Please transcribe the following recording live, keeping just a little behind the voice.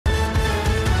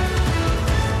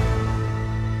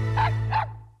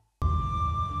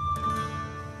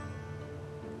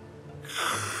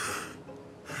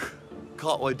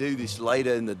can't we do this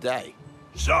later in the day?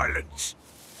 Silence.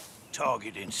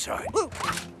 Target in sight. No.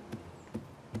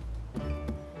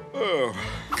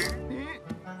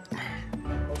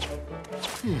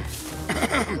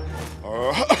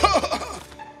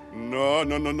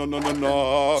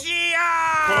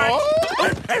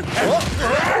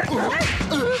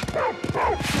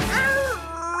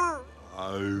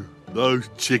 Oh, those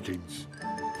chickens.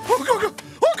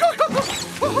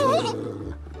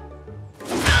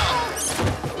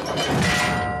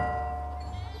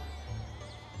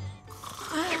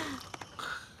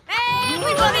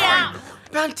 Everybody out!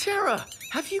 Bantera,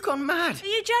 have you gone mad? Are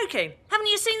you joking? Haven't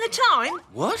you seen the time?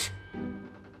 What?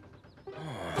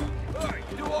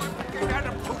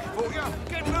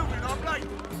 Get moving, I'm late.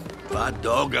 By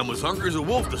dog, I'm as hungry as a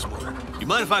wolf this morning. You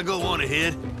mind if I go on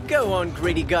ahead? Go on,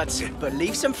 greedy guts, but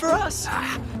leave some for us.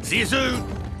 See you soon.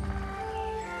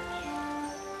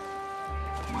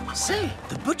 Say,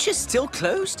 the butcher's still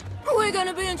closed? We're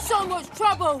gonna be in so much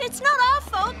trouble. It's not our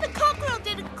fault. The cockerel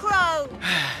didn't crow.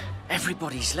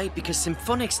 Everybody's late because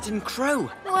SIMFONIX didn't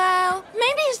crow. Well,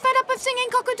 maybe he's fed up of singing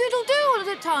cock-a-doodle-doo all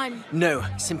the time. No,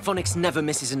 SIMFONIX never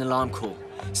misses an alarm call.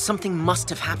 Something must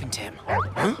have happened to him.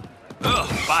 Huh?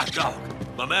 Oh, by dog.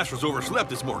 My master's overslept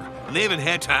this morning, and they haven't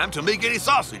had time to make any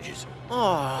sausages.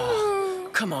 Oh,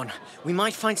 come on. We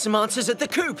might find some answers at the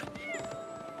coop.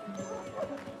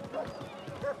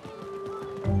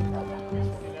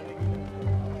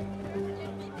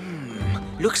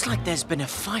 Looks like there's been a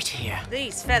fight here.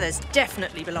 These feathers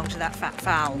definitely belong to that fat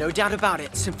fowl. No doubt about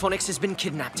it. SIMFONIX has been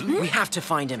kidnapped. We have to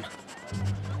find him.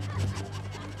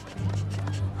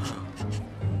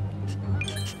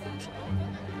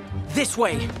 This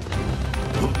way.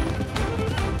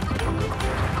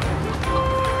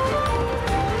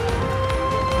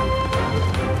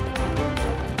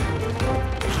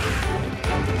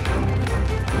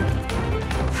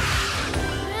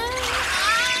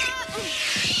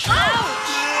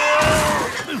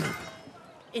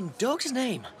 In dog's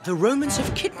name, the Romans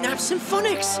have kidnapped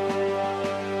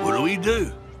SIMFONIX. What do we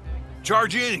do?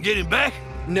 Charge in and get him back?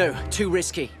 No, too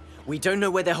risky. We don't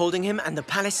know where they're holding him, and the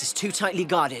palace is too tightly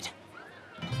guarded.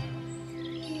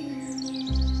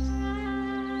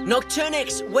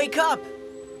 Nocturnix, wake up!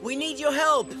 We need your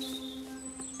help!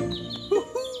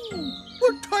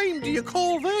 What time do you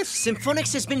call this?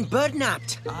 SIMFONIX has been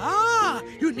bird-napped. Ah,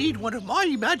 you need one of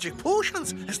my magic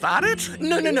potions. Is that it?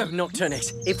 No,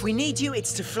 Nocturnix. If we need you,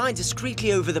 it's to fly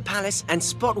discreetly over the palace and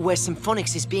spot where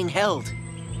SIMFONIX is being held.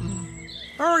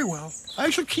 Very well.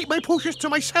 I shall keep my potions to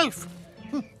myself.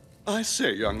 I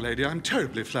say, young lady, I'm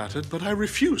terribly flattered, but I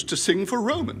refuse to sing for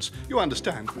Romans. You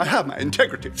understand? I have my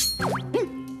integrity.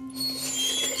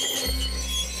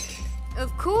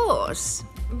 Of course.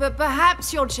 But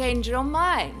perhaps you'll change your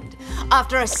mind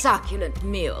after a succulent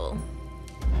meal.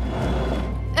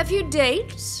 A few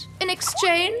dates in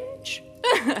exchange?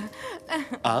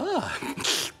 Ah,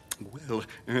 well,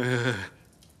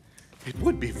 it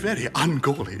would be very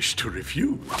un-Gaulish to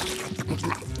refuse.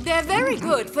 They're very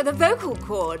good for the vocal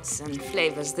cords and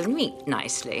flavors the meat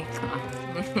nicely.